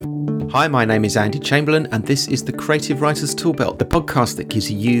Hi, my name is Andy Chamberlain, and this is the Creative Writers Toolbelt, the podcast that gives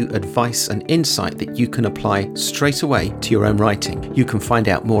you advice and insight that you can apply straight away to your own writing. You can find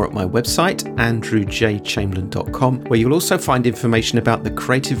out more at my website, andrewjchamberlain.com, where you'll also find information about the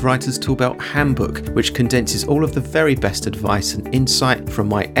Creative Writers Toolbelt Handbook, which condenses all of the very best advice and insight from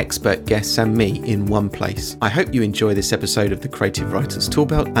my expert guests and me in one place. I hope you enjoy this episode of the Creative Writers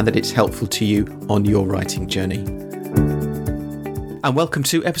Toolbelt and that it's helpful to you on your writing journey. And welcome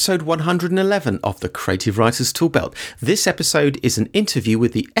to episode 111 of the Creative Writers Toolbelt. This episode is an interview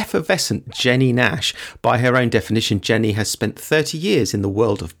with the effervescent Jennie Nash. By her own definition, Jennie has spent 30 years in the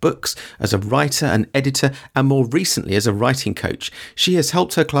world of books as a writer and editor, and more recently as a writing coach. She has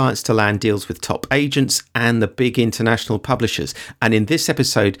helped her clients to land deals with top agents and the big international publishers. And in this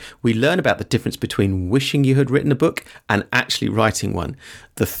episode, we learn about the difference between wishing you had written a book and actually writing one,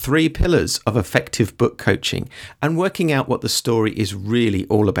 the 3 pillars of effective book coaching, and working out what the story is really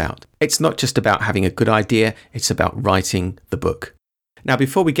all about. It's not just about having a good idea, it's about writing the book. Now,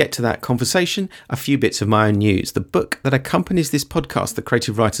 before we get to that conversation, a few bits of my own news. The book that accompanies this podcast, the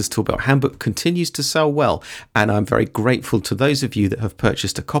Creative Writers Toolbelt Handbook, continues to sell well, and I'm very grateful to those of you that have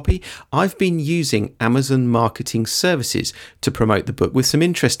purchased a copy. I've been using Amazon Marketing Services to promote the book with some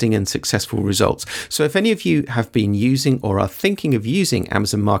interesting and successful results. So if any of you have been using or are thinking of using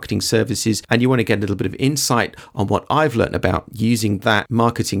Amazon Marketing Services and you want to get a little bit of insight on what I've learned about using that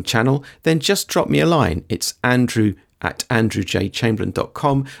marketing channel, then just drop me a line. It's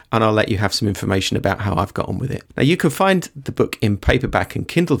andrewjchamberlain.com, and I'll let you have some information about how I've got on with it. Now, you can find the book in paperback and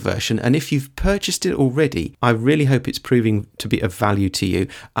Kindle version, and if you've purchased it already, I really hope it's proving to be of value to you,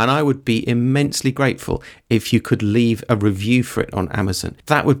 and I would be immensely grateful if you could leave a review for it on Amazon.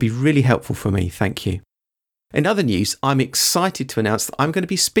 That would be really helpful for me. Thank you. In other news, I'm excited to announce that I'm going to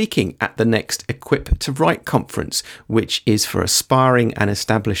be speaking at the next Equip to Write conference, which is for aspiring and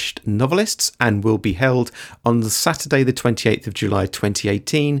established novelists, and will be held on the Saturday, the 28th of July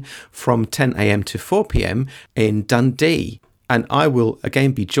 2018 from 10 a.m. to 4 p.m. in Dundee. And I will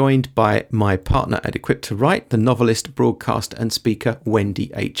again be joined by my partner at Equip to Write, the novelist, broadcaster and speaker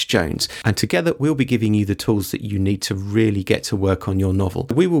Wendy H. Jones. And together we'll be giving you the tools that you need to really get to work on your novel.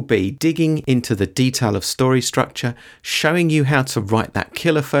 We will be digging into the detail of story structure, showing you how to write that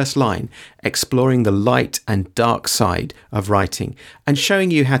killer first line, exploring the light and dark side of writing, and showing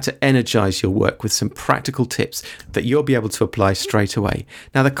you how to energize your work with some practical tips that you'll be able to apply straight away.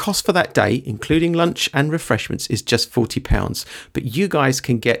 Now, the cost for that day, including lunch and refreshments, is just £40. But you guys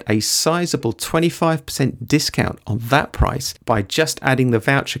can get a sizable 25% discount on that price by just adding the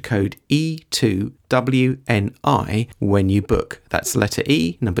voucher code E2WNI when you book. That's the letter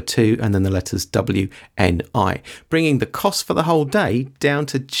E, number 2, and then the letters WNI, bringing the cost for the whole day down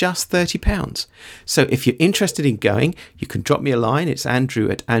to just £30. So if you're interested in going, you can drop me a line. It's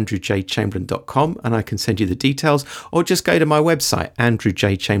andrew@andrewjchamberlain.com, and I can send you the details, or just go to my website,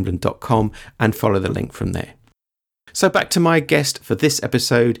 andrewjchamberlain.com, and follow the link from there. So back to my guest for this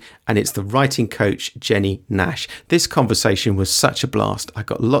episode, and it's the writing coach, Jennie Nash. This conversation was such a blast. I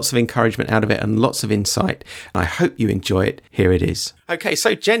got lots of encouragement out of it and lots of insight. I hope you enjoy it. Here it is. Okay,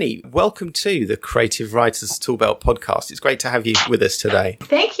 so Jennie, welcome to the Creative Writers Toolbelt podcast. It's great to have you with us today.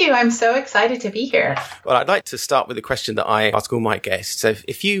 Thank you. I'm so excited to be here. Well, I'd like to start with a question that I ask all my guests. So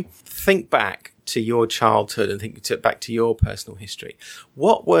if you think back to your childhood and think back to your personal history,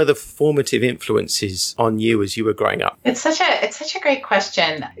 what were the formative influences on you as you were growing up? It's such a great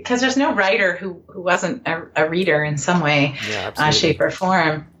question, because there's no writer who wasn't a reader in some way, shape or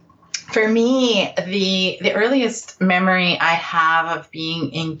form. For me, the earliest memory I have of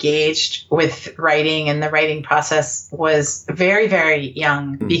being engaged with writing and the writing process was very, very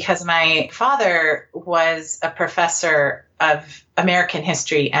young, because my father was a professor of American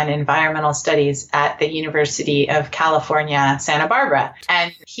history and environmental studies at the University of California, Santa Barbara.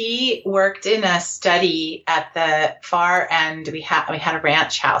 And he worked in a study at the far end. We had a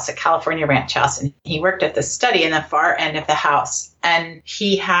ranch house, a California ranch house, and he worked at the study in the far end of the house. And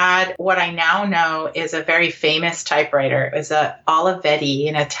he had what I now know is a very famous typewriter. It was a Olivetti,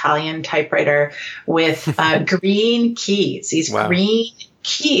 an Italian typewriter with green keys, these green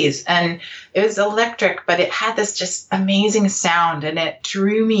keys, and it was electric, but it had this just amazing sound, and it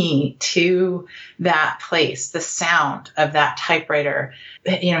drew me to that place, the sound of that typewriter,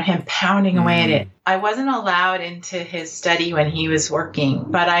 him pounding away at it. I wasn't allowed into his study when he was working,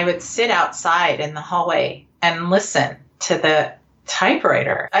 but I would sit outside in the hallway and listen to the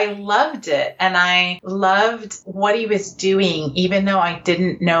typewriter. I loved it, and I loved what he was doing, even though I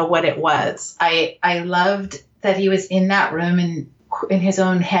didn't know what it was. I loved that he was in that room and in his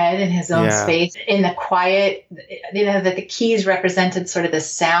own head, in his own space, in the quiet, that the keys represented sort of the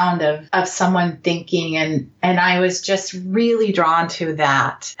sound of someone thinking. And I was just really drawn to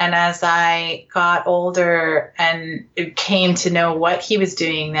that. And as I got older and came to know what he was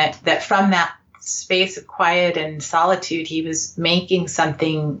doing, that from that space of quiet and solitude, he was making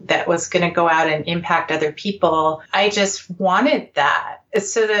something that was going to go out and impact other people. I just wanted that.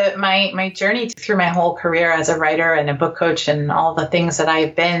 So my journey through my whole career as a writer and a book coach and all the things that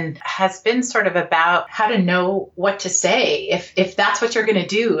I've been has been sort of about how to know what to say. If that's what you're going to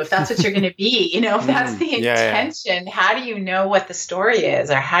do, if that's what you're going to be, if that's the intention, how do you know what the story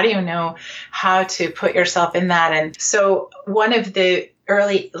is, or how do you know how to put yourself in that? And so one of the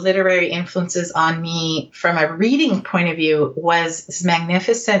early literary influences on me from a reading point of view was this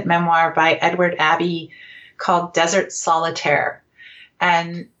magnificent memoir by Edward Abbey called Desert Solitaire.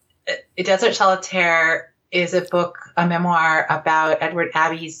 And Desert Solitaire is a memoir about Edward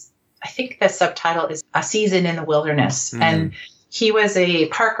Abbey's, I think the subtitle is A Season in the Wilderness. Mm-hmm. And he was a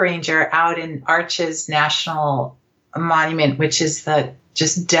park ranger out in Arches National Monument, which is the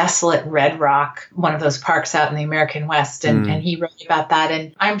just desolate red rock, one of those parks out in the American West. And he wrote about that.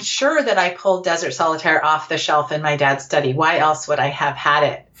 And I'm sure that I pulled Desert Solitaire off the shelf in my dad's study. Why else would I have had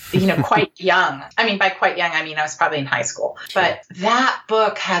it? Quite young. I mean, by quite young, I was probably in high school. But that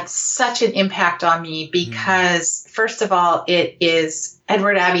book had such an impact on me because, first of all,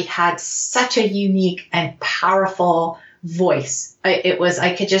 Edward Abbey had such a unique and powerful voice.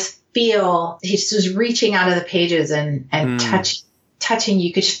 I could just feel, he just was reaching out of the pages and touching,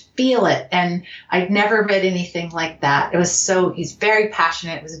 you could just feel it. And I'd never read anything like that. He's very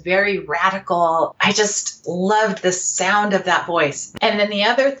passionate. It was very radical. I just loved the sound of that voice. And then the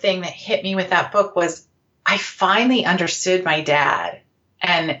other thing that hit me with that book was I finally understood my dad.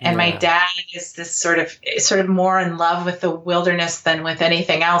 And my dad is this sort of more in love with the wilderness than with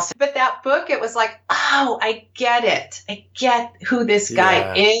anything else. But that book, it was like, oh, I get it. I get who this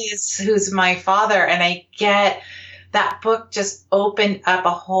guy is, who's my father. And I get that book just opened up a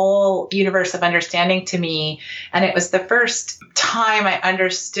whole universe of understanding to me. And it was the first time I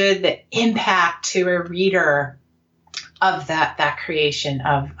understood the impact to a reader of that creation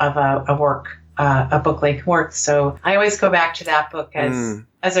of a work, a book-length work. So I always go back to that book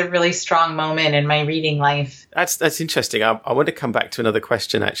as a really strong moment in my reading life. That's interesting. I want to come back to another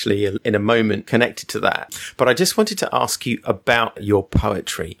question actually in a moment connected to that. But I just wanted to ask you about your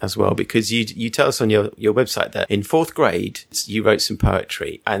poetry as well, because you tell us on your website that in 4th grade, you wrote some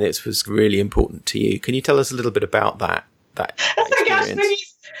poetry and it was really important to you. Can you tell us a little bit about that Oh my gosh,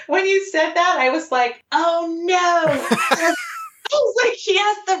 when you said that, I was like, oh no. I was like, he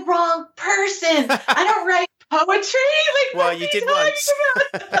has the wrong person. I don't write poetry. Well, you did once.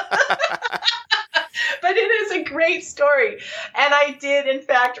 But it is a great story. And I did, in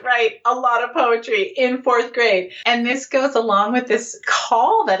fact, write a lot of poetry in 4th grade. And this goes along with this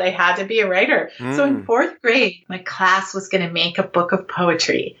call that I had to be a writer. So in 4th grade, my class was going to make a book of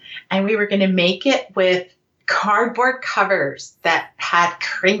poetry. And we were going to make it with cardboard covers that had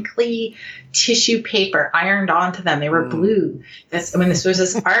crinkly tissue paper ironed onto them. They were blue. This was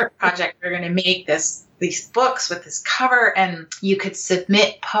this art project. We were going to make these books with this cover, and you could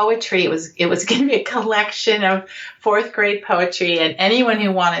submit poetry. It was going to be a collection of 4th grade poetry, and anyone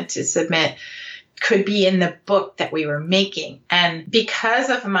who wanted to submit could be in the book that we were making. And because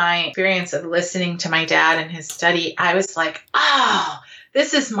of my experience of listening to my dad in his study, I was like, oh,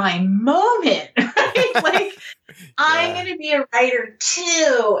 this is my moment, right? I'm going to be a writer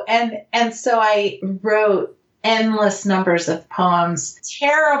too. And so I wrote endless numbers of poems,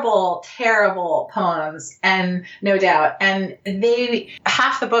 terrible, terrible poems, and no doubt. And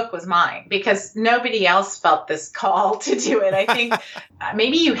half the book was mine because nobody else felt this call to do it. I think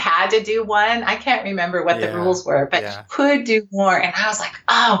maybe you had to do one. I can't remember what the rules were, but you could do more. And I was like,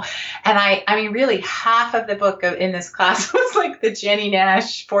 oh, and I mean, really half of the book in this class was like the Jennie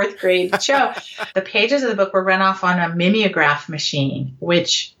Nash 4th grade show. The pages of the book were run off on a mimeograph machine,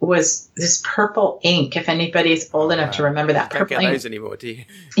 which was this purple ink. If anybody's old enough to remember that purple ink. Can't get those anymore, do you?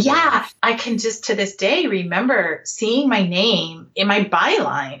 Yeah, I can just to this day remember seeing my name in my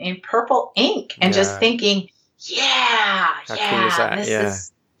byline in purple ink and just thinking, cool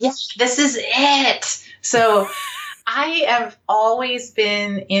is this is it. So I have always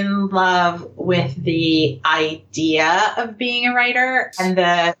been in love with the idea of being a writer and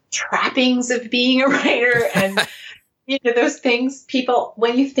the trappings of being a writer and those things people,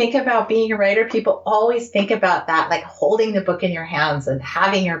 when you think about being a writer, people always think about that, like holding the book in your hands and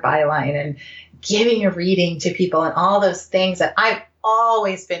having your byline and giving a reading to people and all those things that I've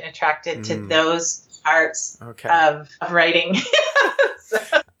always been attracted to those parts of writing.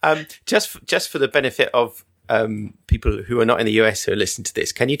 Just for the benefit of people who are not in the US who are listening to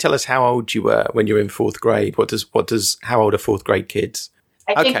this, can you tell us how old you were when you were in fourth grade? How old are fourth grade kids?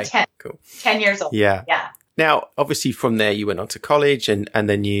 I think 10. Cool. 10 years old. Yeah. Now, obviously, from there, you went on to college and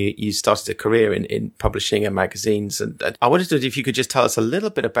then you started a career in publishing and magazines. And I wondered if you could just tell us a little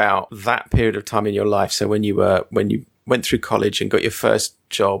bit about that period of time in your life. So when you went through college and got your first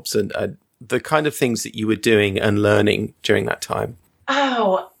jobs and the kind of things that you were doing and learning during that time.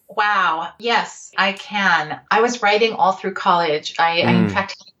 Oh, wow. Yes, I can. I was writing all through college. I in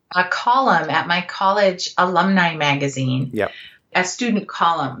fact, had a column at my college alumni magazine. Yep. A student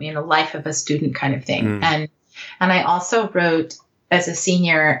column, life of a student kind of thing. And I also wrote as a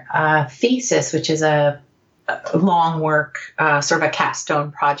senior thesis, which is a long work, sort of a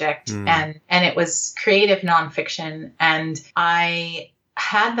capstone project. And it was creative nonfiction. And I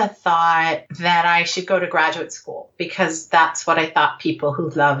had the thought that I should go to graduate school because that's what I thought people who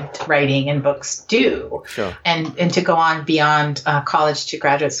loved writing and books do. Sure. And to go on beyond college to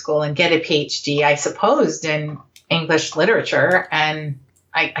graduate school and get a PhD, I supposed, in English literature, and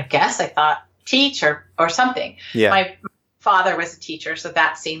I guess I thought teach or something. Yeah. My father was a teacher, so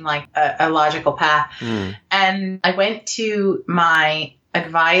that seemed like a logical path. And I went to my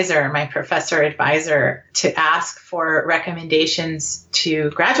professor advisor, to ask for recommendations to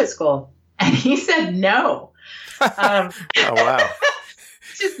graduate school, and he said no. Oh, wow.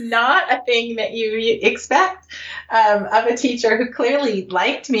 Just not a thing that you expect of a teacher who clearly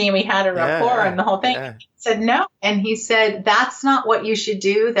liked me. We had a rapport and the whole thing. Yeah. He said no. And he said, that's not what you should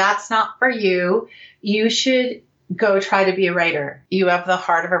do. That's not for you. You should go try to be a writer. You have the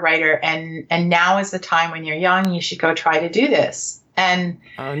heart of a writer. And now is the time when you're young. You should go try to do this. And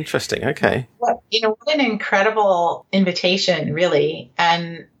interesting. Okay. What an incredible invitation, really.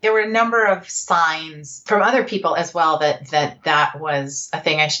 And there were a number of signs from other people as well that was a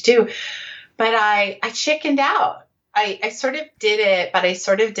thing I should do. But I chickened out. I sort of did it, but I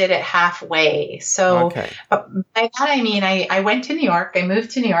sort of did it halfway. So by that, I mean, I went to New York. I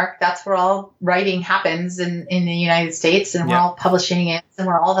moved to New York. That's where all writing happens in the United States, and where all publishing is, and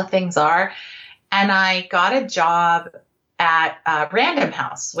where all the things are. And I got a job at Random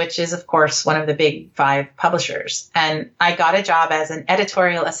House, which is, of course, one of the big 5 publishers. And I got a job as an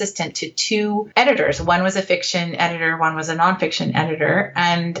editorial assistant to 2 editors. One was a fiction editor, one was a nonfiction editor.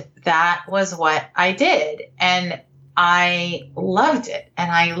 And that was what I did. And I loved it.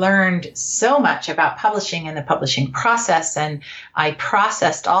 And I learned so much about publishing and the publishing process. And I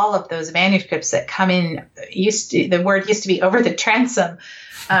processed all of those manuscripts that come in. The word used to be over the transom.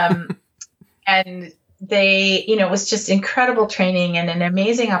 And it was just incredible training and an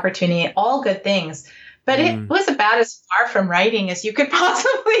amazing opportunity, all good things. But it was about as far from writing as you could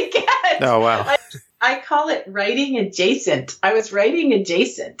possibly get. Oh, wow. I call it writing adjacent. I was writing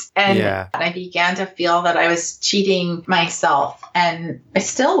adjacent. And I began to feel that I was cheating myself. And I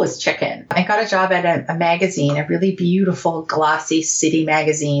still was chicken. I got a job at a magazine, a really beautiful, glossy city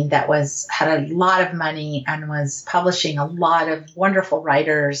magazine that had a lot of money and was publishing a lot of wonderful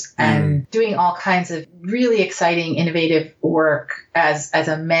writers and doing all kinds of really exciting, innovative work as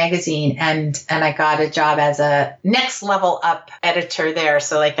a magazine. And I got a job as a next level up editor there.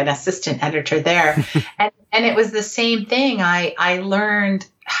 So like an assistant editor there. And it was the same thing. I learned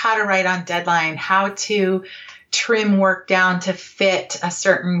how to write on deadline, how to trim work down to fit a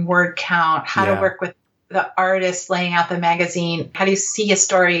certain word count, how to work with the artist laying out the magazine, how do you see a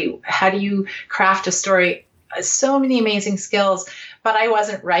story, how do you craft a story, so many amazing skills. But I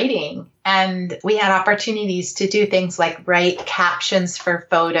wasn't writing. And we had opportunities to do things like write captions for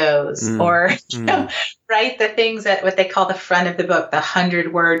photos or write the things at what they call the front of the book, the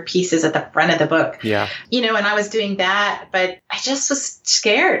 100-word pieces at the front of the book. Yeah. And I was doing that, but I just was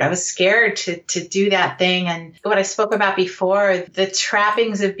scared. I was scared to do that thing. And what I spoke about before, the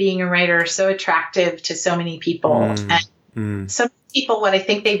trappings of being a writer are so attractive to so many people. And some people, what I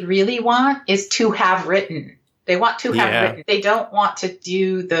think they really want is to have written. They want to have written. They don't want to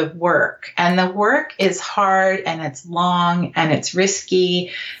do the work. And the work is hard and it's long and it's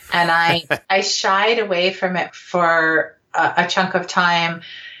risky. And I shied away from it for a chunk of time.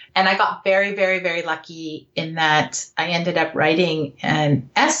 And I got very, very, very lucky in that I ended up writing an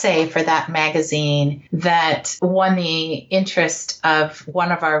essay for that magazine that won the interest of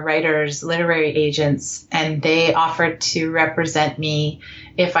one of our writers' literary agents. And they offered to represent me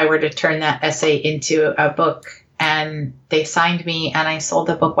if I were to turn that essay into a book. And they signed me, and I sold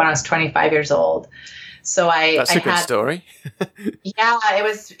the book when I was 25 years old. So That's a good story. Yeah,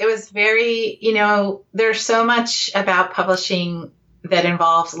 it was very, there's so much about publishing that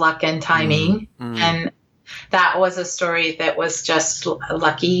involves luck and timing. And that was a story that was just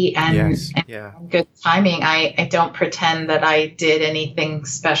lucky and good timing. I don't pretend that I did anything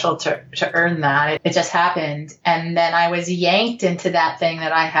special to earn that. It just happened. And then I was yanked into that thing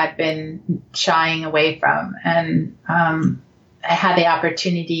that I had been shying away from. And I had the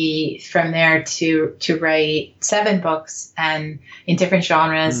opportunity from there to write 7 books and in different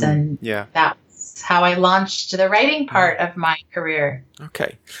genres. And that's how I launched the writing part of my career.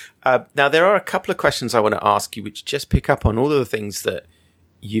 Okay. Now, there are a couple of questions I want to ask you, which just pick up on all of the things that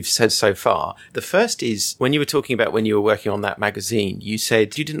you've said so far. The first is, when you were talking about when you were working on that magazine, you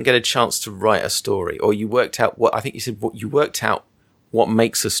said you didn't get a chance to write a story, or you worked out what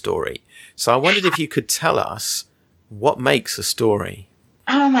makes a story. So I wondered if you could tell us what makes a story.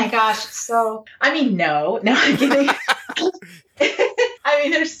 Oh my gosh. So, no, I'm kidding.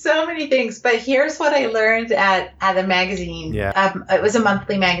 There's so many things, but here's what I learned at the magazine. It was a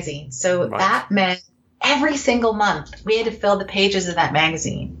monthly magazine. So that meant every single month we had to fill the pages of that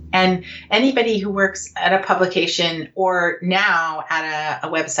magazine. And anybody who works at a publication or now at a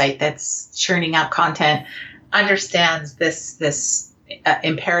website that's churning out content understands this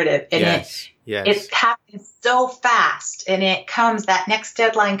imperative. And it happens so fast, and that next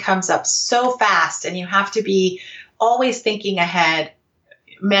deadline comes up so fast, and you have to be always thinking ahead.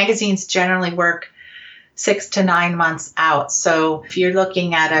 Magazines generally work 6 to 9 months out. So if you're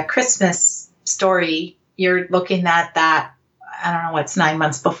looking at a Christmas story, you're looking at that, I don't know, what's 9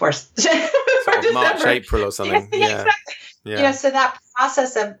 months before March, April or something. So that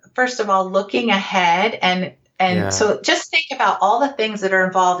process of, first of all, looking ahead and so just think about all the things that are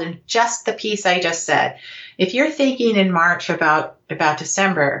involved in just the piece I just said. If you're thinking in March about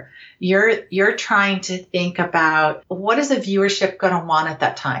December, you're trying to think about, what is the viewership going to want at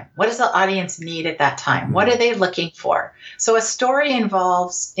that time? What does the audience need at that time? What are they looking for? So a story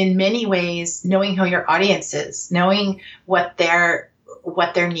involves, in many ways, knowing who your audience is, knowing what their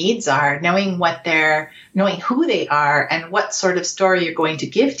needs are, knowing who they are, and what sort of story you're going to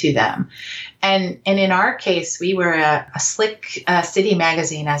give to them. And in our case, we were a slick city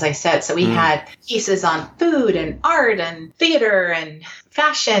magazine, as I said. So we had pieces on food and art and theater and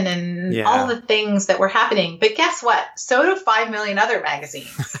fashion and all the things that were happening. But guess what? So do 5 million other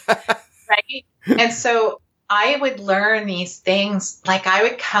magazines, right? And so I would learn these things. Like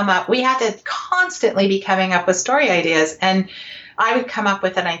we had to constantly be coming up with story ideas, and I would come up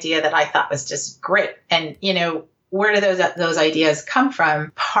with an idea that I thought was just great. And, where do those ideas come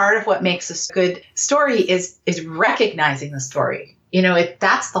from? Part of what makes a good story is recognizing the story.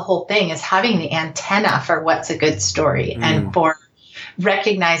 That's the whole thing, is having the antenna for what's a good story and for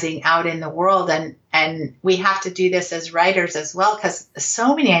recognizing out in the world. And we have to do this as writers as well, because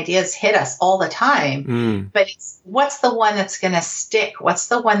so many ideas hit us all the time. But it's, what's the one that's going to stick? What's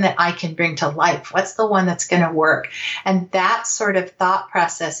the one that I can bring to life? What's the one that's going to work? And that sort of thought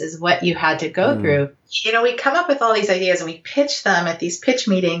process is what you had to go through. We come up with all these ideas and we pitch them at these pitch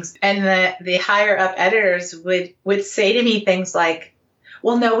meetings, and the higher up editors would say to me things like,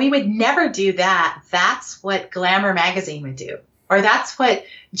 well, no, we would never do that. That's what Glamour magazine would do. Or that's what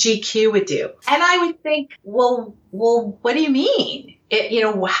GQ would do. And I would think, well, what do you mean?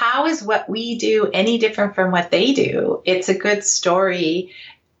 How is what we do any different from what they do? It's a good story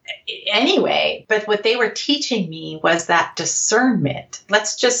anyway. But what they were teaching me was that discernment.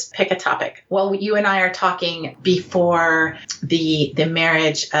 Let's just pick a topic. Well, you and I are talking before the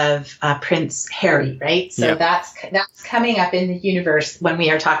marriage of Prince Harry, right? So that's coming up in the universe when we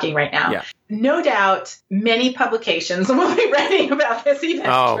are talking right now. Yeah. No doubt many publications will be writing about this event,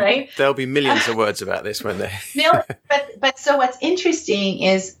 right? There'll be millions of words about this, won't there? But so what's interesting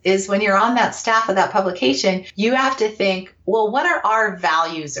is when you're on that staff of that publication, you have to think, well, what are our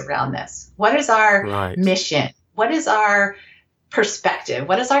values around this? What is our mission? What is our perspective?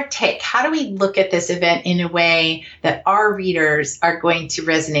 What is our take? How do we look at this event in a way that our readers are going to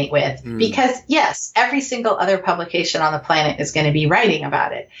resonate with? Because yes, every single other publication on the planet is going to be writing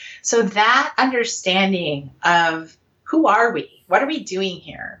about it. So that understanding of who are we? What are we doing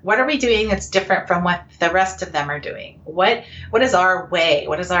here? What are we doing that's different from what the rest of them are doing? What is our way?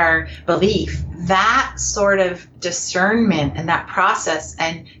 What is our belief? That sort of discernment and that process,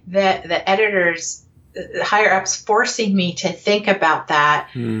 and the editors, higher ups forcing me to think about that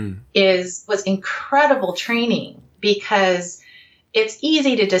was incredible training, because it's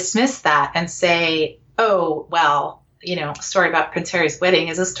easy to dismiss that and say, oh, well, a story about Prince Harry's wedding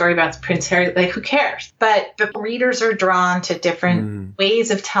is a story about Prince Harry. Like, who cares? But readers are drawn to different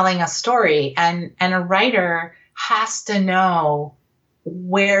ways of telling a story, and a writer has to know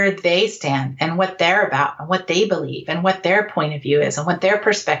where they stand and what they're about and what they believe and what their point of view is and what their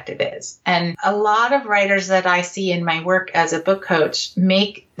perspective is. And a lot of writers that I see in my work as a book coach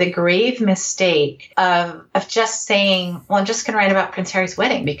make the grave mistake of just saying, well, I'm just going to write about Prince Harry's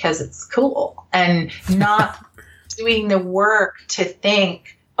wedding because it's cool, and not doing the work to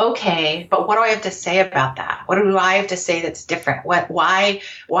think, okay, but what do I have to say about that? What do I have to say that's different? Why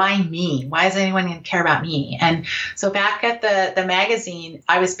me? Why is anyone going to care about me? And so back at the magazine,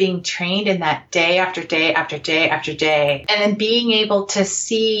 I was being trained in that day after day after day after day. And then being able to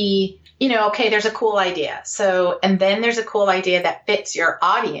see, okay, there's a cool idea. So, and then there's a cool idea that fits your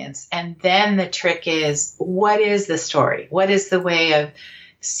audience. And then the trick is, what is the story? What is the way of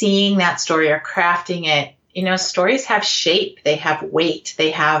seeing that story or crafting it? Stories have shape, they have weight,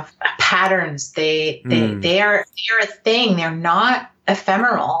 they have patterns, they are a thing. They're not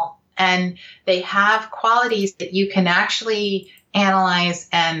ephemeral, and they have qualities that you can actually analyze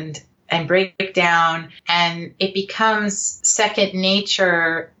and break down, and it becomes second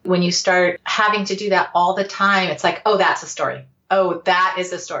nature when you start having to do that all the time. It's like, oh, that's a story. Oh, that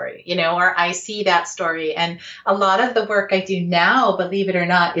is a story, or I see that story. And a lot of the work I do now, believe it or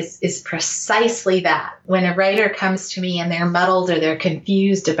not, is precisely that. When a writer comes to me and they're muddled or they're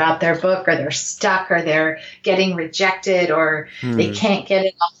confused about their book, or they're stuck, or they're getting rejected, or they can't get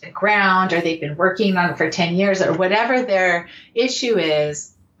it off the ground, or they've been working on it for 10 years, or whatever their issue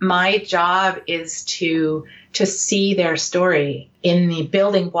is, my job is to see their story in the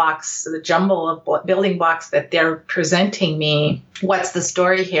building blocks, the jumble of building blocks that they're presenting me. What's the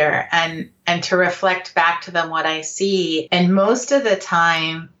story here? And to reflect back to them what I see. And most of the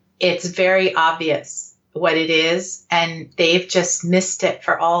time, it's very obvious what it is, and they've just missed it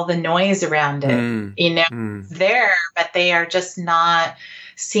for all the noise around it. There, but they are just not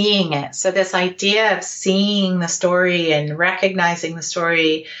seeing it. So this idea of seeing the story and recognizing the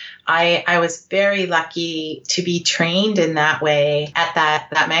story, I was very lucky to be trained in that way at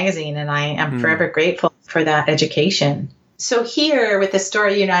that magazine, and I am forever grateful for that education. So here with the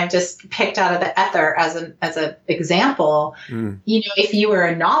story, I've just picked out of the ether as an example. If you were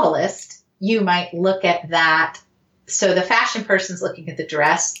a novelist, you might look at that. So the fashion person's looking at the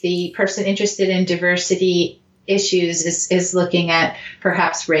dress. The person interested in diversity issues is looking at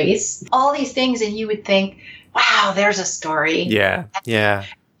perhaps race, all these things, and you would think, wow, there's a story. Yeah.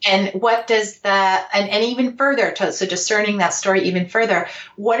 And what does that, and even further, so discerning that story even further,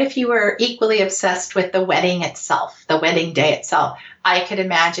 what if you were equally obsessed with the wedding itself, the wedding day itself? I could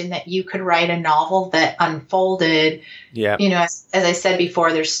imagine that you could write a novel that unfolded, as I said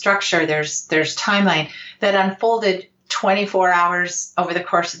before, there's structure, there's timeline, that unfolded 24 hours over the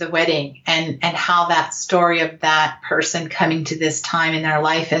course of the wedding, and how that story of that person coming to this time in their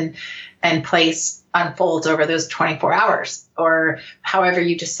life and place unfolds over those 24 hours, or however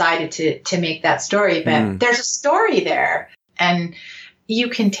you decided to make that story. But there's a story there, and you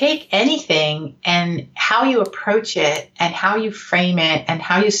can take anything, and how you approach it and how you frame it and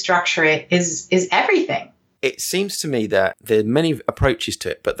how you structure it is everything. It seems to me that there are many approaches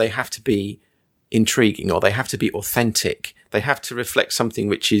to it, but they have to be intriguing, or they have to be authentic. They have to reflect something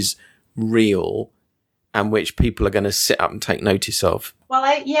which is real and which people are going to sit up and take notice of. Well,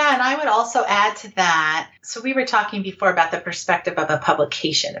 and I would also add to that. So we were talking before about the perspective of a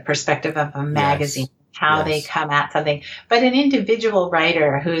publication, the perspective of a magazine, how they come at something. But an individual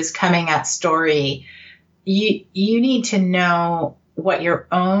writer who is coming at story, you need to know what your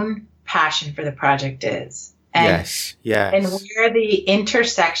own passion for the project is. And, and where the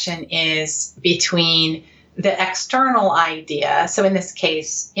intersection is between the external idea. So in this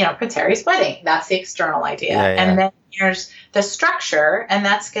case, Prince Harry's wedding, that's the external idea. And then there's the structure, and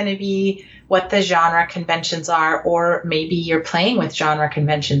that's going to be what the genre conventions are, or maybe you're playing with genre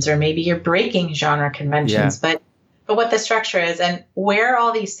conventions, or maybe you're breaking genre conventions, but what the structure is, and where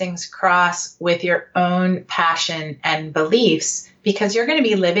all these things cross with your own passion and beliefs, because you're going to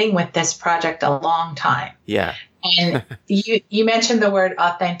be living with this project a long time. And you mentioned the word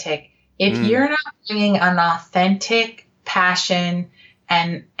authentic. If you're not bringing an authentic passion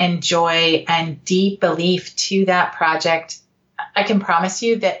and joy and deep belief to that project, I can promise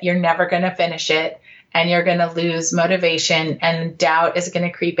you that you're never going to finish it, and you're going to lose motivation, and doubt is going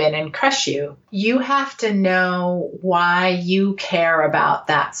to creep in and crush you. You have to know why you care about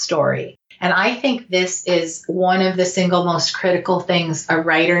that story. And I think this is one of the single most critical things a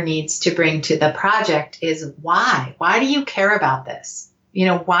writer needs to bring to the project is why. Why do you care about this?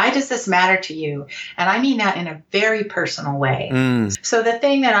 Why does this matter to you? And I mean that in a very personal way. So the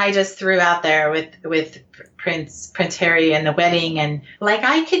thing that I just threw out there with Prince Harry and the wedding. And like,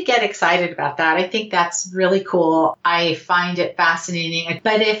 I could get excited about that. I think that's really cool. I find it fascinating.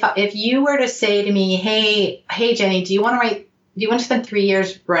 But if you were to say to me, hey, Jennie, do you want to spend 3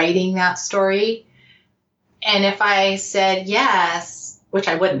 years writing that story? And if I said yes, which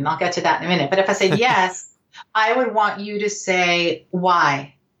I wouldn't, I'll get to that in a minute. But if I said yes, I would want you to say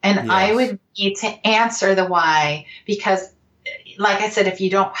why. And yes. I would need to answer the why, because like I said, if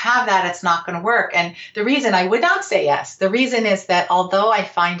you don't have that, it's not going to work. And the reason I would not say yes, the reason is that although I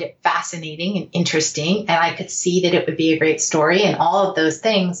find it fascinating and interesting, and I could see that it would be a great story and all of those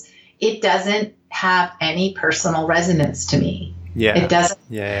things, it doesn't have any personal resonance to me. Yeah. It doesn't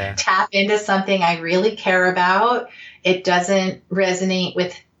tap into something I really care about. It doesn't resonate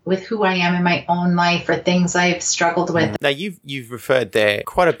with who I am in my own life or things I've struggled with. Now, you've referred there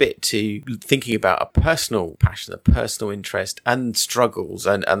quite a bit to thinking about a personal passion, a personal interest and struggles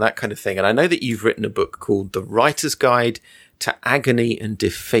and that kind of thing. And I know that you've written a book called The Writer's Guide to Agony and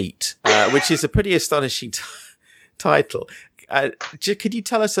Defeat, which is a pretty astonishing title. Could you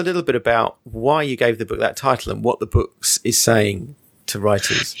tell us a little bit about why you gave the book that title and what the book is saying to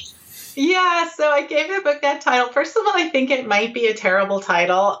writers? Yeah, so I gave the book that title. First of all, I think it might be a terrible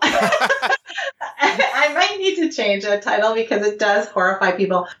title. I might need to change that title because it does horrify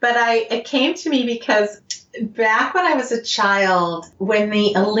people. But it came to me because back when I was a child, when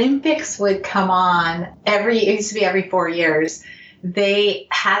the Olympics would come on, it used to be every 4 years, they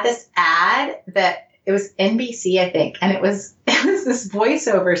had this ad that it was NBC, I think, and it was this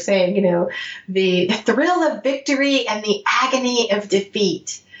voiceover saying, the thrill of victory and the agony of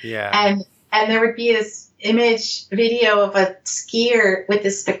defeat. Yeah. And there would be this video of a skier with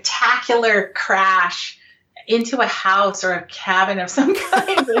this spectacular crash into a house or a cabin of some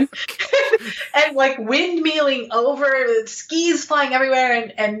kind and like windmilling over, the skis flying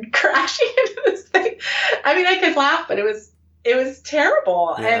everywhere and crashing into this thing. I mean, I could laugh, but it was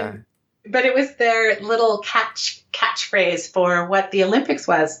terrible. Yeah. But it was their little catchphrase for what the Olympics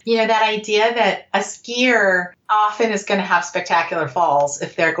was. That idea that a skier often is going to have spectacular falls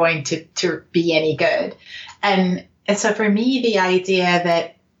if they're going to be any good. And so for me, the idea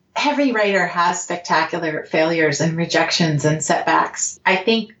that every writer has spectacular failures and rejections and setbacks. I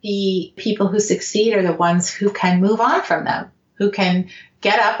think the people who succeed are the ones who can move on from them, who can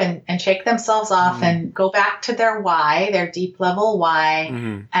get up and shake themselves off and go back to their why, their deep level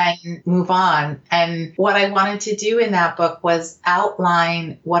why, and move on. And what I wanted to do in that book was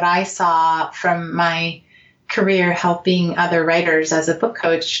outline what I saw from my career helping other writers as a book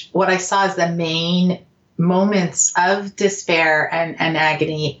coach. What I saw as the main moments of despair and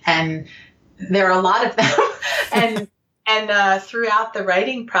agony. And there are a lot of them. and throughout the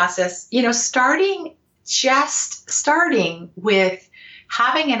writing process, starting with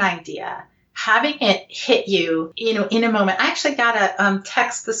having an idea, having it hit you, in a moment. I actually got a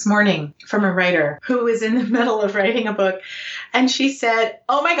text this morning from a writer who was in the middle of writing a book. And she said,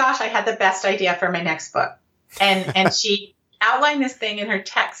 "Oh my gosh, I had the best idea for my next book." And she outlined this thing in her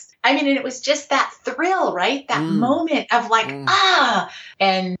text. I mean, and it was just that thrill, right? That moment of like,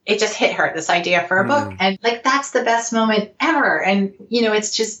 and it just hit her, this idea for a book. And like, that's the best moment ever. And,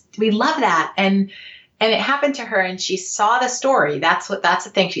 it's just, we love that. And it happened to her and she saw the story. That's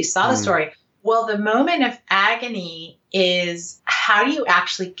the thing. She saw the story. Well, the moment of agony is, how do you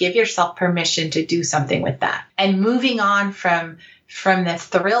actually give yourself permission to do something with that? And moving on from the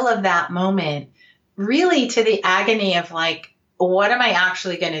thrill of that moment, really to the agony of like, what am I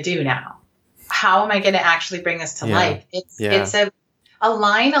actually going to do now? How am I going to actually bring this to life? It's a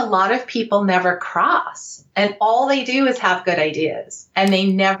line a lot of people never cross. And all they do is have good ideas and they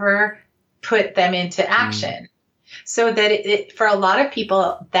never put them into action. So that for a lot of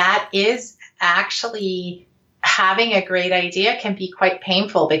people, that is actually having a great idea can be quite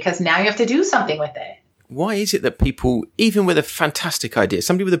painful because now you have to do something with it. Why is it that people, even with a fantastic idea,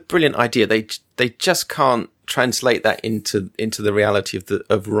 somebody with a brilliant idea, they just can't translate that into the reality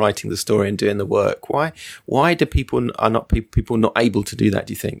of writing the story and doing the work? Why do people not able to do that,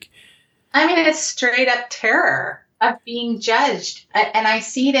 do you think? I mean, it's straight up terror of being judged. And I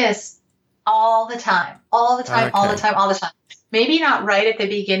see this all the time. Maybe not right at the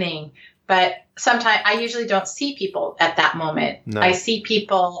beginning, but sometimes I usually don't see people at that moment. No. I see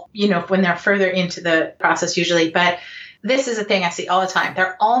people, when they're further into the process usually, but this is a thing I see all the time.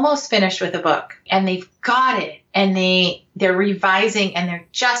 They're almost finished with a book and they've got it and they're revising and they're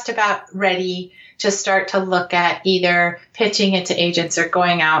just about ready to start to look at either pitching it to agents or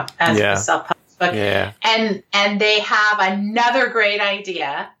going out as a self-published book. Yeah. And they have another great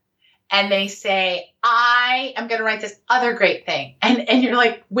idea. And they say, I am going to write this other great thing. And you're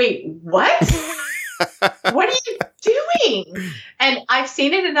like, wait, what? What are you doing? And I've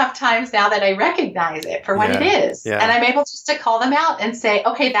seen it enough times now that I recognize it for what it is. Yeah. And I'm able just to call them out and say,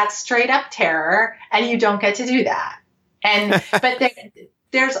 okay, that's straight up terror, and you don't get to do that. And but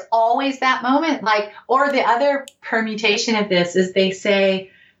there's always that moment, like, or the other permutation of this is they say,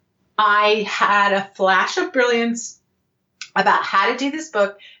 I had a flash of brilliance about how to do this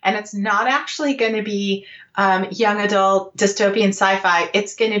book, and it's not actually going to be young adult dystopian sci-fi.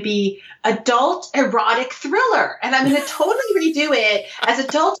 It's going to be adult erotic thriller, and I'm going to totally redo it as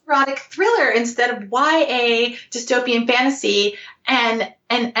adult erotic thriller instead of YA dystopian fantasy. And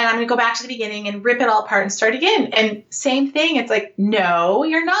I'm going to go back to the beginning and rip it all apart and start again. And same thing. It's like, no,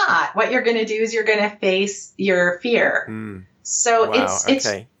 you're not. What you're going to do is you're going to face your fear. So wow,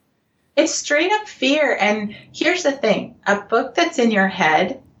 it's straight up fear. And here's the thing. A book that's in your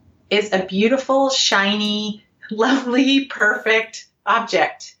head is a beautiful, shiny, lovely, perfect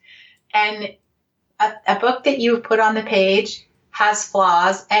object. And a book that you put on the page has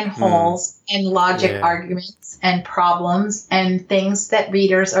flaws and holes and logic arguments and problems and things that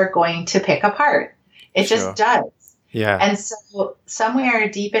readers are going to pick apart. It just does. Yeah. And so somewhere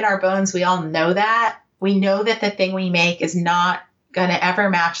deep in our bones, we all know that. We know that the thing we make is not going to ever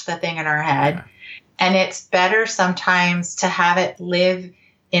match the thing in our head. Yeah. And it's better sometimes to have it live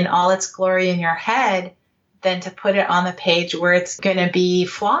in all its glory in your head than to put it on the page where it's going to be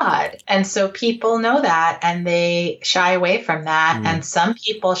flawed. And so people know that and they shy away from that. And some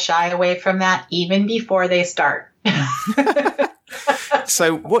people shy away from that even before they start.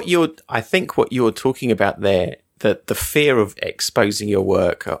 So I think what you're talking about there, that the fear of exposing your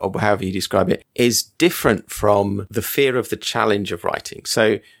work, or however you describe it, is different from the fear of the challenge of writing.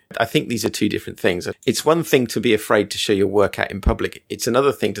 So I think these are two different things. It's one thing to be afraid to show your work out in public. It's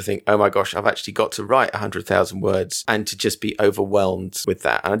another thing to think, oh my gosh, I've actually got to write 100,000 words, and to just be overwhelmed with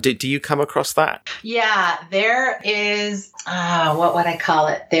that. And do you come across that? Yeah, there is, what would I call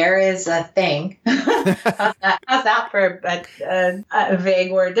it? There is a thing. How's that for a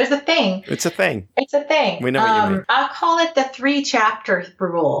vague word? There's a thing. It's a thing. It's a thing. We know what you mean. I'll call it the 3-chapter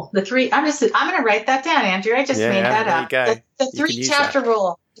rule. I'm going to write that down, Andrew. I just made that up. There you go. The 3-chapter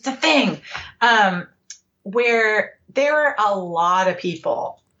rule. It's a thing where there are a lot of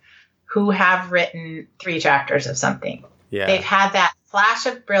people who have written 3 chapters of something. Yeah. They've had that flash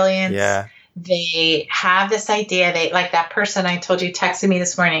of brilliance. Yeah. They have this idea. They, like that person I told you texted me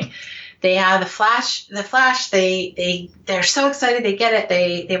this morning. They have the flash. They're so excited. They get it.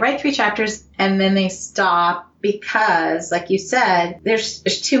 They write 3 chapters and then they stop because, like you said, there's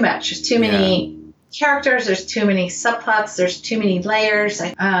too much. There's too many characters, there's too many subplots, there's too many layers.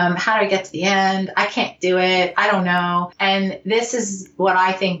 How do I get to the end? I can't do it. I don't know. And this is what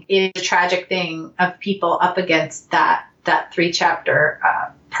I think is a tragic thing of people up against that 3-chapter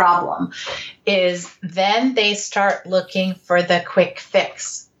problem, is then they start looking for the quick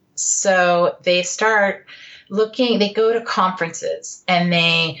fix. So they start looking, they go to conferences and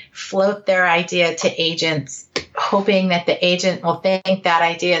they float their idea to agents, hoping that the agent will think that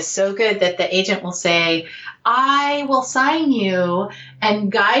idea is so good that the agent will say, I will sign you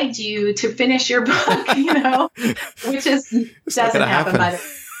and guide you to finish your book, which doesn't happen by the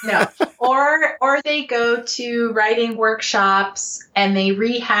no. Or they go to writing workshops and they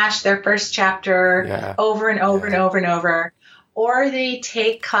rehash their first chapter over and over and over and over. Or they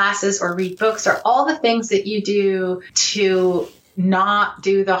take classes or read books or all the things that you do to not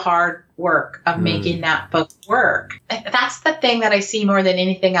do the hard work of making that book work. That's the thing that I see more than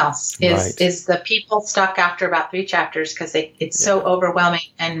anything else is the people stuck after about 3 chapters because it's so overwhelming.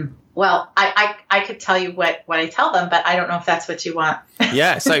 And well, I could tell you what I tell them, but I don't know if that's what you want.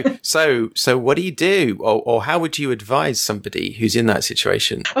 Yeah. So what do you do? Or how would you advise somebody who's in that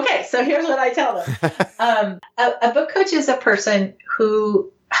situation? Okay. So here's what I tell them. A book coach is a person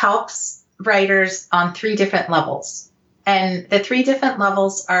who helps writers on 3 different levels. And the 3 different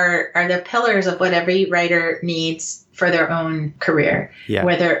levels are the pillars of what every writer needs for their own career,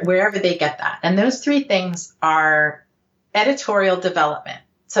 wherever they get that. And those 3 things are editorial development.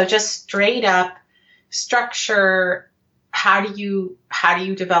 So just straight up structure. How do you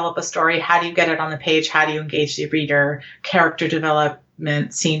develop a story? How do you get it on the page? How do you engage the reader? Character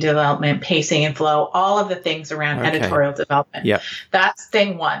development, scene development, pacing and flow, all of the things around editorial development. Yeah. That's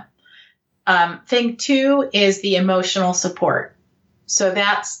thing 1. Thing 2 is the emotional support. So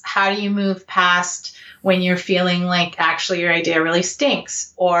that's how do you move past when you're feeling like actually your idea really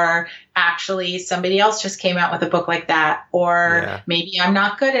stinks, or actually somebody else just came out with a book like that, or maybe I'm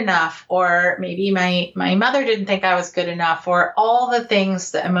not good enough, or maybe my mother didn't think I was good enough, or all the things,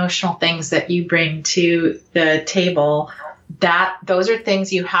 the emotional things that you bring to the table those are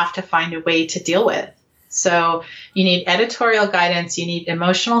things you have to find a way to deal with. So you need editorial guidance, you need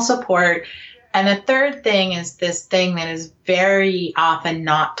emotional support. And the third thing is this thing that is very often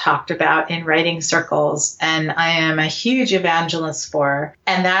not talked about in writing circles, and I am a huge evangelist for,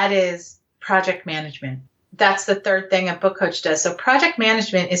 and that is project management. That's the third thing a book coach does. So project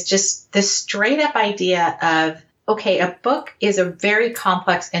management is just the straight up idea of, okay, a book is a very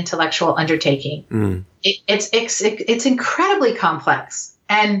complex intellectual undertaking. It's incredibly complex,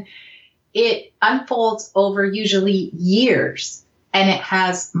 and it unfolds over usually years. And it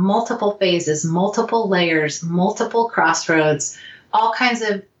has multiple phases, multiple layers, multiple crossroads, all kinds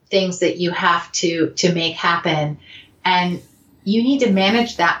of things that you have to make happen. And you need to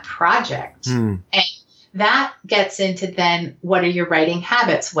manage that project. And that gets into then, what are your writing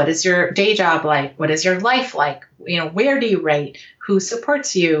habits? What is your day job like? What is your life like? Where do you write? Who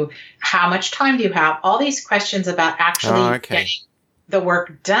supports you? How much time do you have? All these questions about actually getting the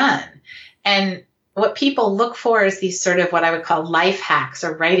work done. And what people look for is these sort of what I would call life hacks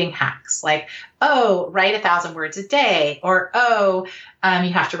or writing hacks, like, write 1,000 words a day, or, you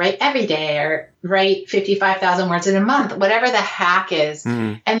have to write every day, or write 55,000 words in a month, whatever the hack is.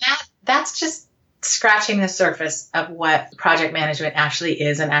 And that's just scratching the surface of what project management actually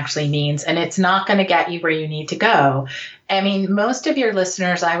is and actually means. And it's not going to get you where you need to go. I mean, most of your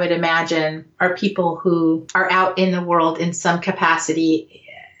listeners, I would imagine, are people who are out in the world in some capacity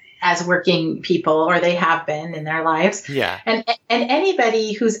as working people, or they have been in their lives. Yeah. And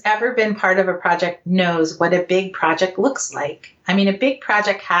anybody who's ever been part of a project knows what a big project looks like. I mean, a big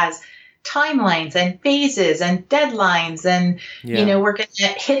project has timelines and phases and deadlines, and we're going to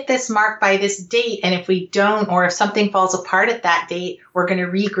hit this mark by this date, and if we don't, or if something falls apart at that date, we're going to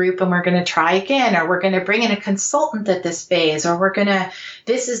regroup and we're going to try again, or we're going to bring in a consultant at this phase, or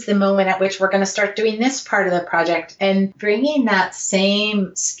this is the moment at which we're going to start doing this part of the project. And bringing that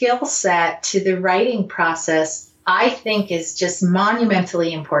same skill set to the writing process, I think, is just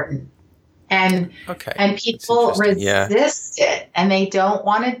monumentally important. And people resist it, and they don't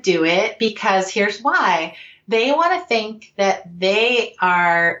want to do it because here's why. They want to think that they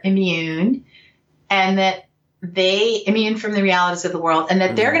are immune, and that they immune from the realities of the world, and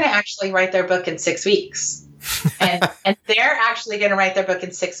that they're going to actually write their book in 6 weeks. and they're actually going to write their book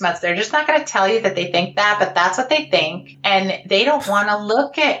in 6 months. They're just not going to tell you that they think that, but that's what they think. And they don't want to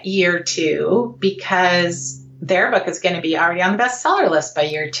look at year 2 because their book is going to be already on the bestseller list by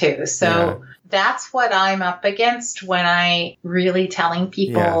year 2. So that's what I'm up against when I really telling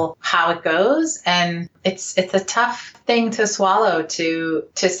people how it goes. And it's a tough thing to swallow to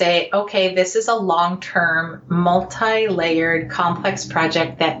say, okay, this is a long-term, multi-layered, complex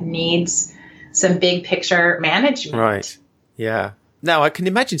project that needs some big picture management. Right. Yeah. Now, I can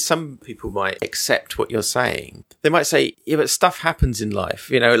imagine some people might accept what you're saying. They might say, yeah, but stuff happens in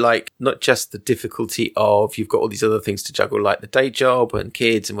life, like not just the difficulty of you've got all these other things to juggle, like the day job and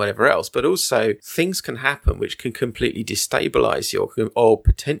kids and whatever else, but also things can happen which can completely destabilize you, or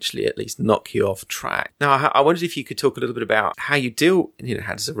potentially at least knock you off track. Now, I wondered if you could talk a little bit about how you deal,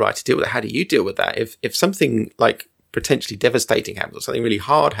 how does a writer deal with it? How do you deal with that? If something like potentially devastating happens, or something really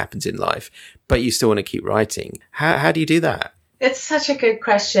hard happens in life, but you still want to keep writing, how do you do that? It's such a good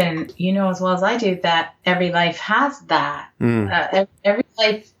question. You know as well as I do that every life has that. Every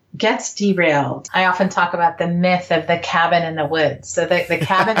life gets derailed. I often talk about the myth of the cabin in the woods. So the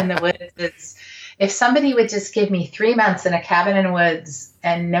cabin in the woods is, if somebody would just give me 3 months in a cabin in the woods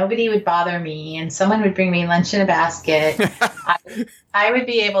and nobody would bother me and someone would bring me lunch in a basket, I would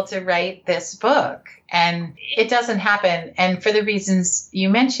be able to write this book. And it doesn't happen. And for the reasons you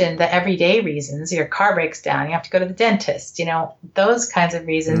mentioned, the everyday reasons, your car breaks down, you have to go to the dentist, those kinds of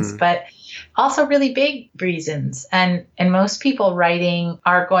reasons, but also really big reasons. And most people writing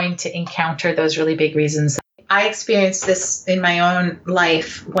are going to encounter those really big reasons. I experienced this in my own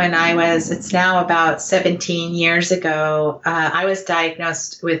life when it's now about 17 years ago, I was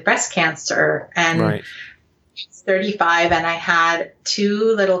diagnosed with breast cancer, and I was 35, and I had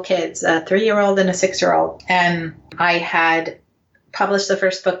 2 little kids, a 3-year-old and a 6-year-old. And I had published the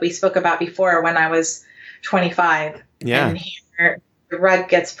first book we spoke about before when I was 25. Yeah. And here the rug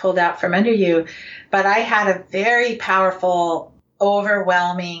gets pulled out from under you. But I had a very powerful,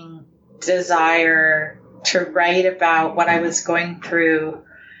 overwhelming desire to write about what I was going through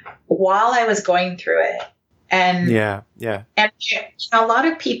while I was going through it. And and a lot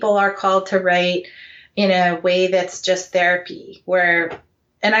of people are called to write in a way that's just therapy,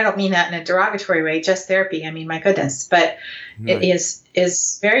 and I don't mean that in a derogatory way, just therapy. I mean, my goodness, but it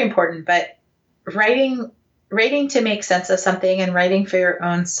is very important. But writing to make sense of something, and writing for your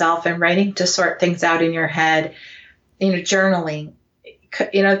own self, and writing to sort things out in your head journaling,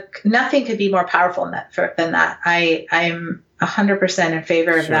 nothing could be more powerful than that. I'm 100% in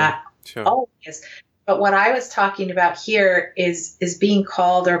favor of that always. But what I was talking about here is being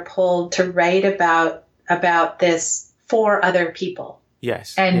called or pulled to write about this for other people.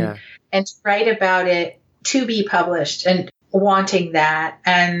 Yes. And to write about it to be published and wanting that.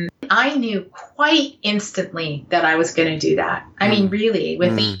 And I knew quite instantly that I was going to do that. I mean, really,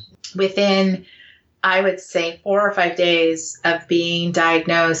 within, I would say, 4 or 5 days of being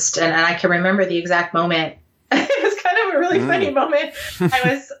diagnosed. And I can remember the exact moment. It was kind of a really funny moment.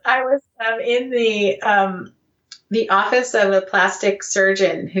 I was in the office of a plastic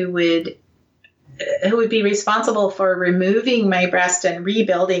surgeon who would be responsible for removing my breast and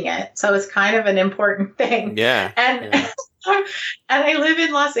rebuilding it. So it's kind of an important thing. Yeah. And I live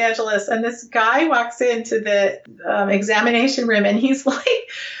in Los Angeles, and this guy walks into the examination room, and he's like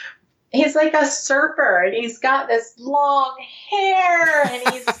a surfer, and he's got this long hair, and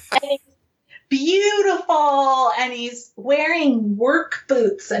he's beautiful, and he's wearing work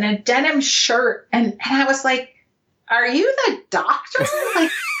boots and a denim shirt. And I was like, are you the doctor?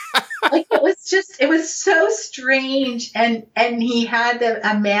 Like it was so strange. And he had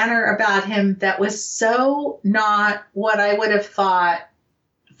a manner about him that was so not what I would have thought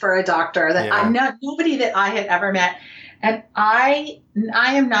for a doctor, that nobody that I had ever met. And I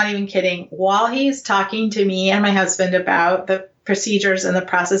am not even kidding. While he's talking to me and my husband about the procedures and the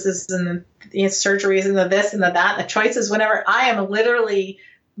processes and the surgeries and the this and the that, and the choices, whenever, I am literally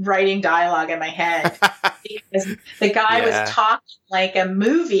writing dialogue in my head because the guy was talking like a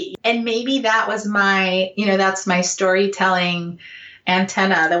movie. And maybe that was that's my storytelling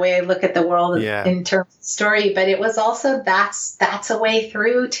antenna, the way I look at the world in terms of story. But it was also, that's a way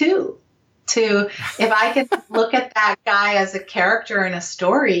through too. If I could look at that guy as a character in a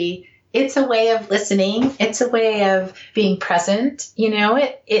story, it's a way of listening. It's a way of being present.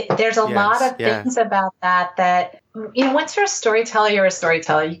 There's a lot of things about that, once you're a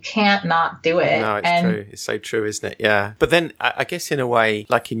storyteller, you can't not do it. No, it's true. It's so true, isn't it? Yeah. But then I guess in a way,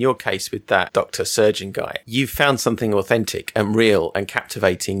 like in your case with that doctor surgeon guy, you found something authentic and real and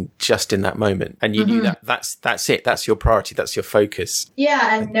captivating just in that moment. And you knew that's it. That's your priority. That's your focus.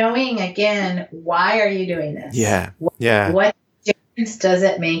 Yeah. And knowing, again, why are you doing this? Yeah. What difference does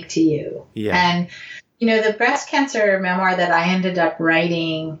it make to you? Yeah. And the breast cancer memoir that I ended up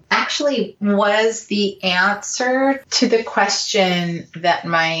writing actually was the answer to the question that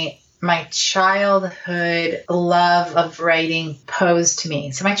my childhood love of writing posed to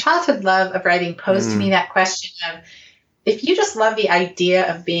me. So my childhood love of writing posed to me that question of, if you just love the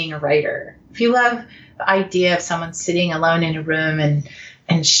idea of being a writer, if you love the idea of someone sitting alone in a room and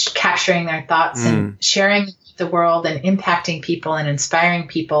capturing their thoughts and sharing the world and impacting people and inspiring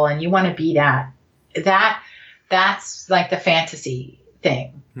people, and you want to be that's like the fantasy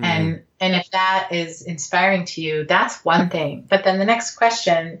thing. And if that is inspiring to you, that's one thing. But then the next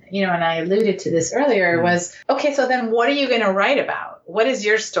question, and I alluded to this earlier, was, okay, so then what are you going to write about? What is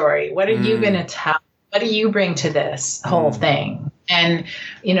your story? What are you going to tell? What do you bring to this whole thing? And,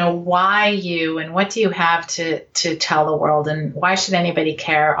 why you, and what do you have to tell the world, and why should anybody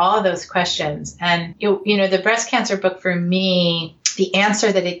care? All of those questions. And, the breast cancer book, for me, the answer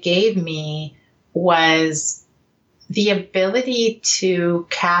that it gave me was the ability to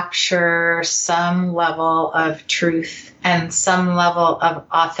capture some level of truth and some level of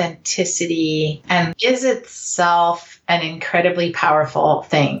authenticity, and is itself an incredibly powerful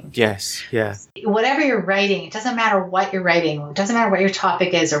thing. Yes. Yeah. Whatever you're writing, it doesn't matter what you're writing. It doesn't matter what your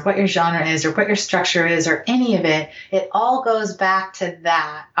topic is, or what your genre is, or what your structure is, or any of it. It all goes back to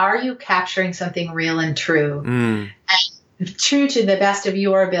that. Are you capturing something real and true? And true to the best of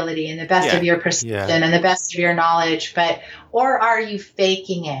your ability and the best of your perception and the best of your knowledge, or are you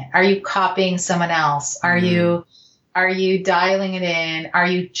faking it? Are you copying someone else? Are you dialing it in? Are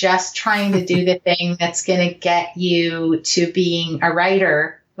you just trying to do the thing that's going to get you to being a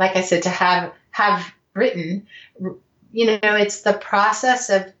writer? Like I said, to have written, it's the process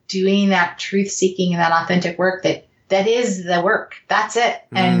of doing that truth seeking and that authentic work that is the work. That's it.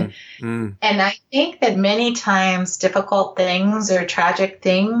 And I think that many times difficult things or tragic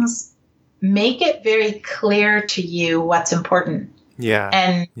things make it very clear to you what's important. Yeah.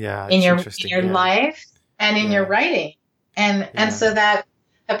 And in your life and in your writing. And so that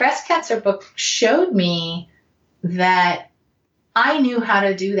the breast cancer book showed me that I knew how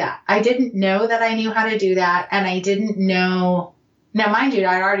to do that. I didn't know that I knew how to do that. And I didn't know, now mind you,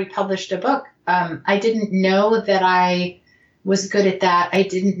 I'd already published a book. I didn't know that I was good at that. I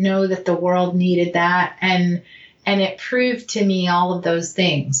didn't know that the world needed that. And And it proved to me all of those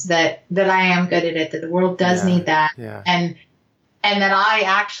things, that I am good at it, that the world does need that. Yeah. And that I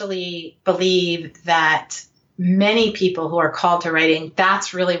actually believe that many people who are called to writing,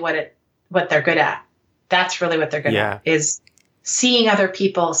 that's really what they're good at. That's really what they're good at, is seeing other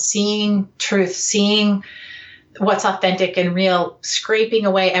people, seeing truth, seeing what's authentic and real, scraping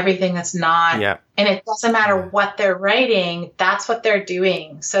away everything that's not. Yeah. And it doesn't matter what they're writing, that's what they're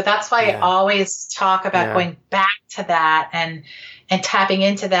doing. So that's why I always talk about going back to that and tapping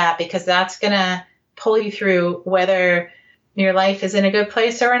into that, because that's going to pull you through whether your life is in a good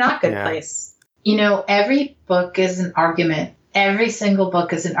place or a not good place. You know, every book is an argument. Every single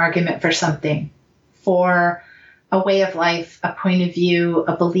book is an argument for something, for a way of life, a point of view,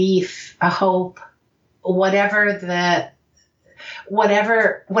 a belief, a hope, whatever it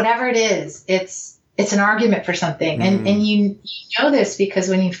is, it's an argument for something. And you know this because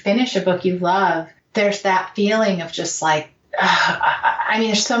when you finish a book you love, there's that feeling of just like, I mean,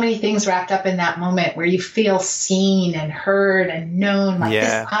 there's so many things wrapped up in that moment where you feel seen and heard and known, like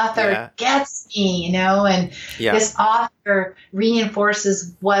this author gets me, you know, and this author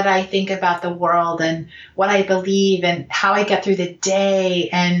reinforces what I think about the world and what I believe and how I get through the day.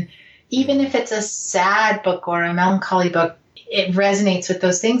 And even if it's a sad book or a melancholy book, it resonates with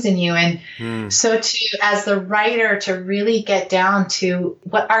those things in you. And so as the writer, to really get down to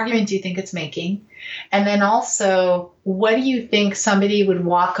what argument do you think it's making? And then also, what do you think somebody would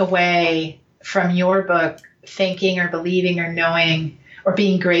walk away from your book thinking or believing or knowing or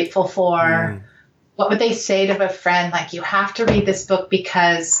being grateful for? What would they say to a friend? Like, you have to read this book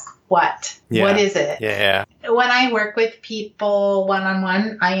because what? What is it? When I work with people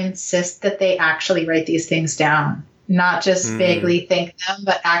one-on-one, I insist that they actually write these things down. Not just vaguely think them,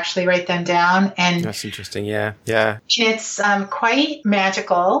 but actually write them down. And that's interesting. Yeah. It's quite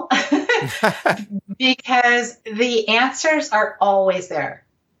magical because the answers are always there.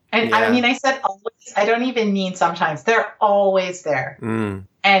 And I mean, I said always, I don't even mean sometimes. They're always there.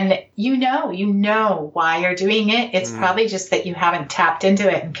 And you know why you're doing it. It's probably just that you haven't tapped into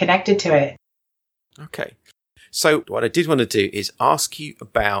it and connected to it. Okay. So what I did want to do is ask you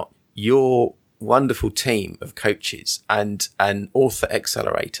about your wonderful team of coaches and an author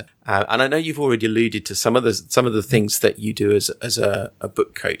accelerator. And I know you've already alluded to some of the things that you do as a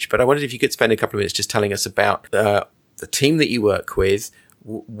book coach, but I wondered if you could spend a couple of minutes just telling us about the team that you work with,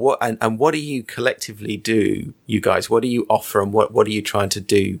 what do you collectively do, you guys? What do you offer and what are you trying to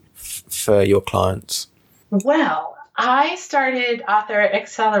do for your clients? Well, I started Author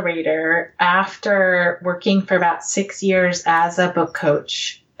Accelerator after working for about 6 years as a book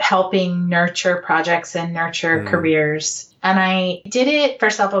coach, helping nurture projects and nurture careers. And I did it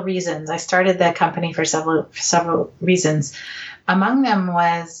for several reasons. I started the company for several reasons. Among them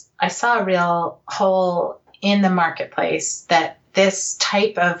was I saw a real hole in the marketplace that this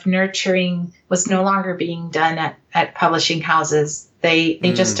type of nurturing was no longer being done at publishing houses. They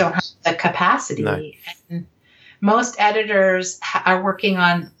just don't have the capacity. No. And most editors are working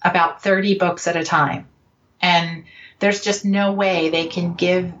on about 30 books at a time. And there's just no way they can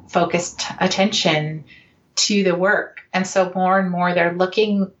give focused attention to the work. And so more and more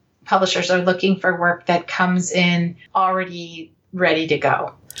publishers are looking for work that comes in already ready to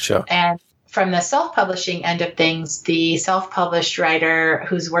go. Sure. And from the self-publishing end of things, the self-published writer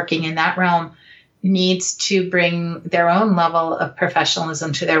who's working in that realm needs to bring their own level of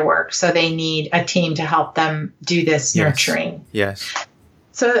professionalism to their work. So they need a team to help them do this nurturing. Yes.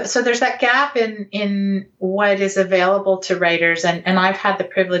 So there's that gap in what is available to writers. And I've had the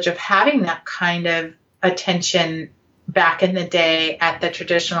privilege of having that kind of attention back in the day at the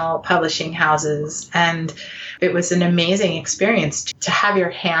traditional publishing houses. And it was an amazing experience to have your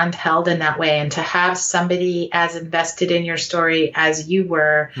hand held in that way and to have somebody as invested in your story as you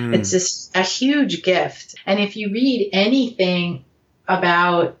were. It's just a huge gift. And if you read anything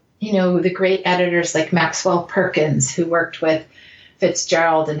about, the great editors like Maxwell Perkins, who worked with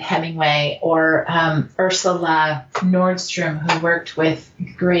Fitzgerald and Hemingway, or Ursula Nordstrom, who worked with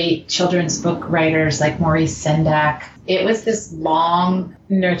great children's book writers like Maurice Sendak. It was this long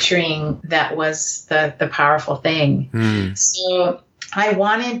nurturing that was the powerful thing. So I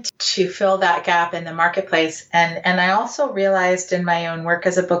wanted to fill that gap in the marketplace. And I also realized in my own work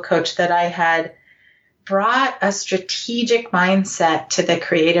as a book coach that I had brought a strategic mindset to the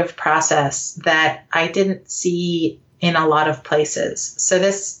creative process that I didn't see in a lot of places. So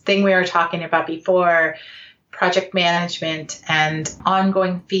this thing we were talking about before, project management and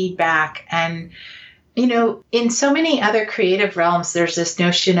ongoing feedback. And, in so many other creative realms, there's this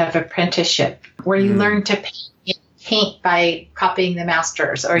notion of apprenticeship where you learn to paint by copying the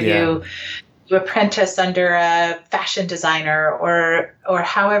masters, or you you apprentice under a fashion designer, or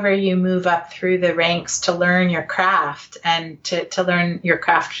however you move up through the ranks to learn your craft and to learn your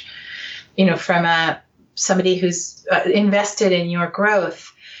craft, from somebody who's invested in your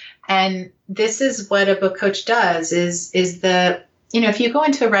growth. And this is what a book coach does is if you go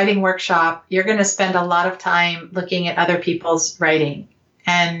into a writing workshop, you're going to spend a lot of time looking at other people's writing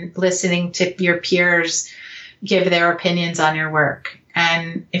and listening to your peers give their opinions on your work.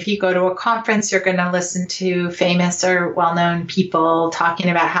 And if you go to a conference, you're going to listen to famous or well-known people talking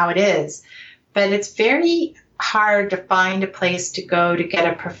about how it is. But it's very hard to find a place to go to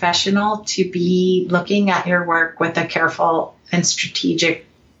get a professional to be looking at your work with a careful and strategic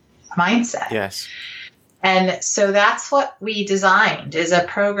mindset. Yes. And so that's what we designed, is a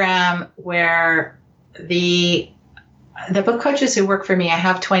program where the book coaches who work for me, I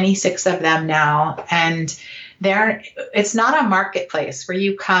have 26 of them now, and it's not a marketplace where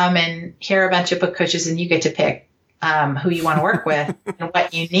you come and hear a bunch of book coaches and you get to pick who you want to work with and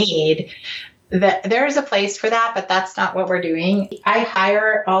what you need. There is a place for that, but that's not what we're doing. I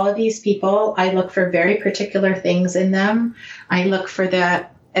hire all of these people. I look for very particular things in them. I look for the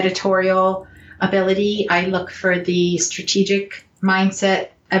editorial ability. I look for the strategic mindset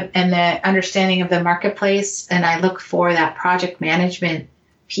and the understanding of the marketplace. And I look for that project management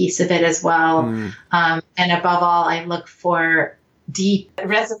piece of it as well. And above all, I look for deep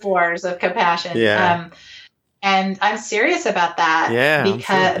reservoirs of compassion. Yeah. And I'm serious about that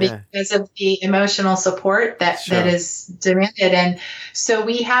because of the emotional support that is demanded. And so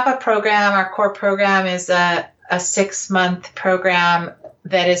we have a program. Our core program is a 6-month program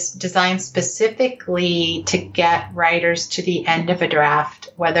that is designed specifically to get writers to the end of a draft,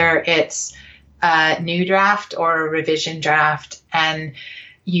 whether it's a new draft or a revision draft. And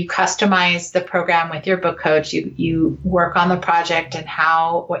you customize the program with your book coach. You work on the project and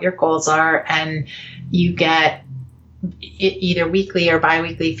what your goals are, and you get either weekly or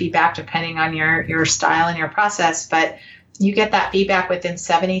biweekly feedback depending on your style and your process. But you get that feedback within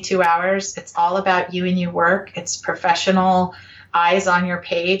 72 hours. It's all about you and your work. It's professional eyes on your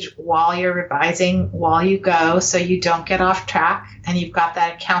page while you're revising, while you go, so you don't get off track, and you've got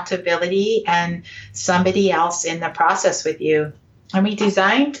that accountability and somebody else in the process with you. And we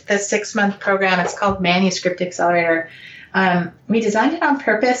designed the 6-month program. It's called Manuscript Accelerator. We designed it on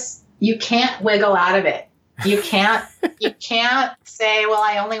purpose. You can't wiggle out of it. You can't say, well,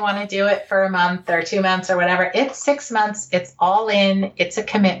 I only want to do it for a month or 2 months or whatever. It's 6 months. It's all in. It's a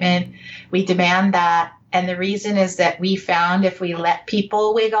commitment. We demand that. And the reason is that we found if we let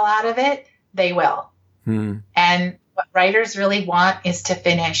people wiggle out of it, they will. And what writers really want is to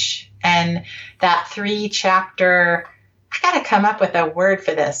finish. And that 3-chapter, I got to come up with a word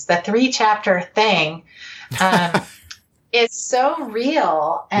for this. The 3-chapter thing is so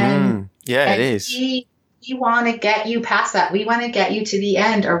real. And it is. We want to get you past that. We want to get you to the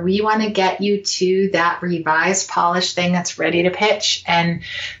end, or we want to get you to that revised, polished thing that's ready to pitch. And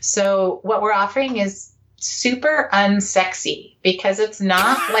so what we're offering is super unsexy, because it's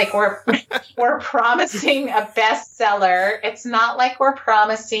not like we're promising a bestseller. It's not like we're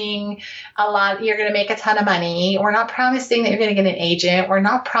promising you're going to make a ton of money. We're not promising that you're going to get an agent. We're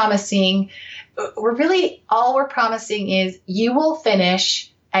not promising. All we're promising is you will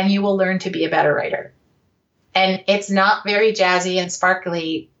finish and you will learn to be a better writer. And it's not very jazzy and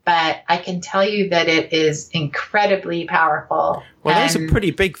sparkly, but I can tell you that it is incredibly powerful. Well, those are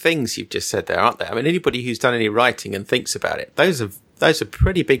pretty big things you've just said there, aren't they? I mean, anybody who's done any writing and thinks about it, those are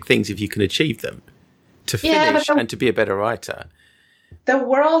pretty big things if you can achieve them, to finish and to be a better writer. The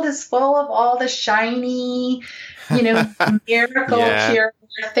world is full of all the shiny, miracle cure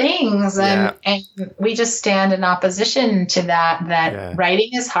things. And we just stand in opposition to that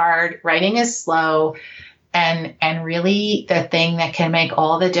writing is hard, writing is slow. And really the thing that can make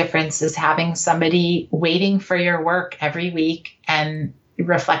all the difference is having somebody waiting for your work every week and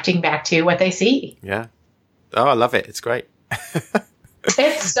reflecting back to what they see. Yeah. Oh, I love it. It's great.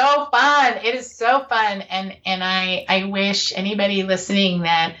 It's so fun. It is so fun. And I wish anybody listening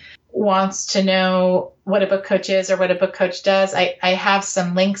that wants to know what a book coach is or what a book coach does, I have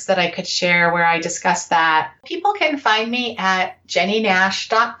some links that I could share where I discuss that. People can find me at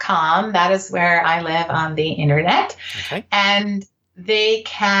jennienash.com. That is where I live on the internet. Okay. And they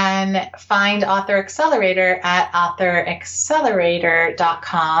can find Author Accelerator at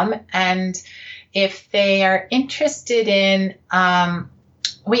authoraccelerator.com. And if they are interested in,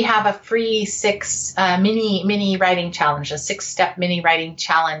 we have a free 6 mini writing challenge, a 6-step mini writing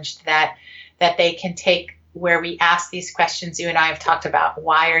challenge that they can take, where we ask these questions you and I have talked about.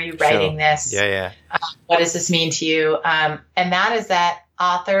 Why are you writing this? Yeah. What does this mean to you? And that is at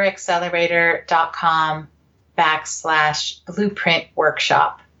authoraccelerator.com/blueprint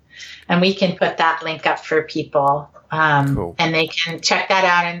workshop. And we can put that link up for people. Cool. And they can check that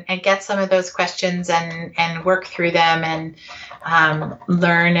out and get some of those questions and work through them and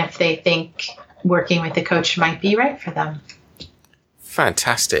learn if they think working with a coach might be right for them.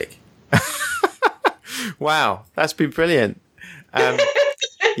 Fantastic. Wow, that's been brilliant.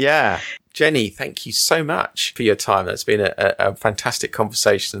 Yeah. Jennie, thank you so much for your time. That's been a fantastic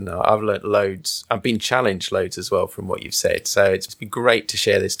conversation. I've learnt loads. I've been challenged loads as well from what you've said. So it's been great to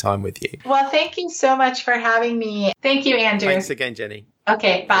share this time with you. Well, thank you so much for having me. Thank you, Andrew. Thanks again, Jennie.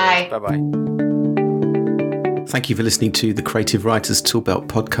 Okay, bye. Yes, bye-bye. Thank you for listening to the Creative Writers Toolbelt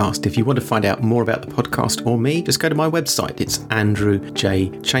podcast. If you want to find out more about the podcast or me, just go to my website. It's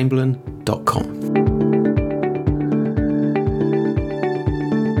andrewjchamberlain.com.